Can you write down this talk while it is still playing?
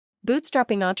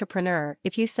Bootstrapping entrepreneur.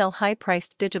 If you sell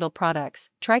high-priced digital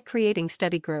products, try creating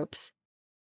study groups.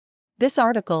 This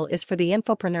article is for the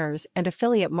infopreneurs and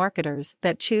affiliate marketers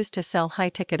that choose to sell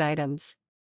high-ticket items.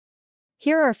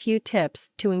 Here are a few tips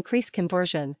to increase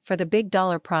conversion for the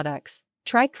big-dollar products.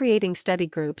 Try creating study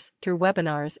groups through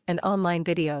webinars and online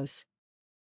videos.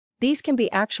 These can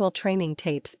be actual training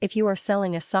tapes if you are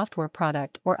selling a software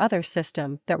product or other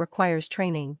system that requires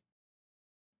training.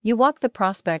 You walk the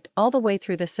prospect all the way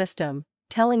through the system,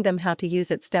 telling them how to use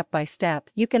it step by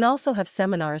step. You can also have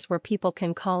seminars where people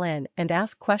can call in and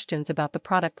ask questions about the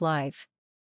product live.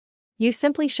 You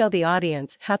simply show the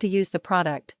audience how to use the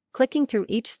product, clicking through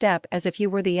each step as if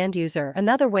you were the end user.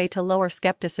 Another way to lower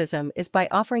skepticism is by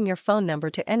offering your phone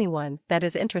number to anyone that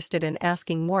is interested in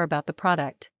asking more about the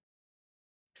product.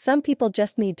 Some people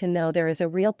just need to know there is a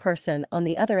real person on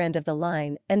the other end of the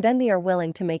line, and then they are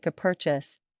willing to make a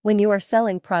purchase. When you are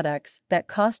selling products that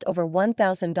cost over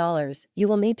 $1,000, you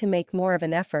will need to make more of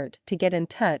an effort to get in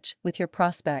touch with your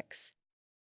prospects.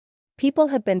 People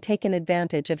have been taken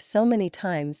advantage of so many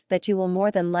times that you will more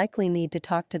than likely need to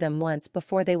talk to them once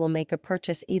before they will make a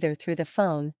purchase, either through the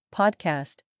phone,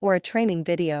 podcast, or a training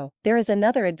video. There is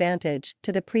another advantage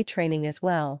to the pre-training as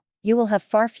well. You will have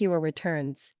far fewer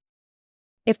returns.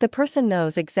 If the person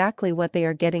knows exactly what they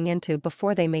are getting into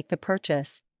before they make the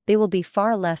purchase, they will be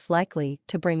far less likely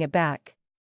to bring it back.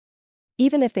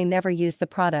 Even if they never use the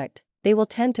product, they will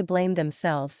tend to blame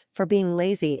themselves for being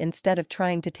lazy instead of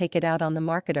trying to take it out on the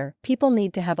marketer. People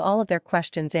need to have all of their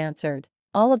questions answered,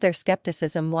 all of their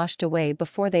skepticism washed away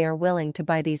before they are willing to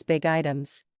buy these big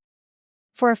items.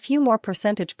 For a few more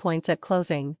percentage points at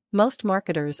closing, most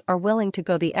marketers are willing to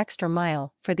go the extra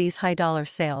mile for these high-dollar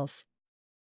sales.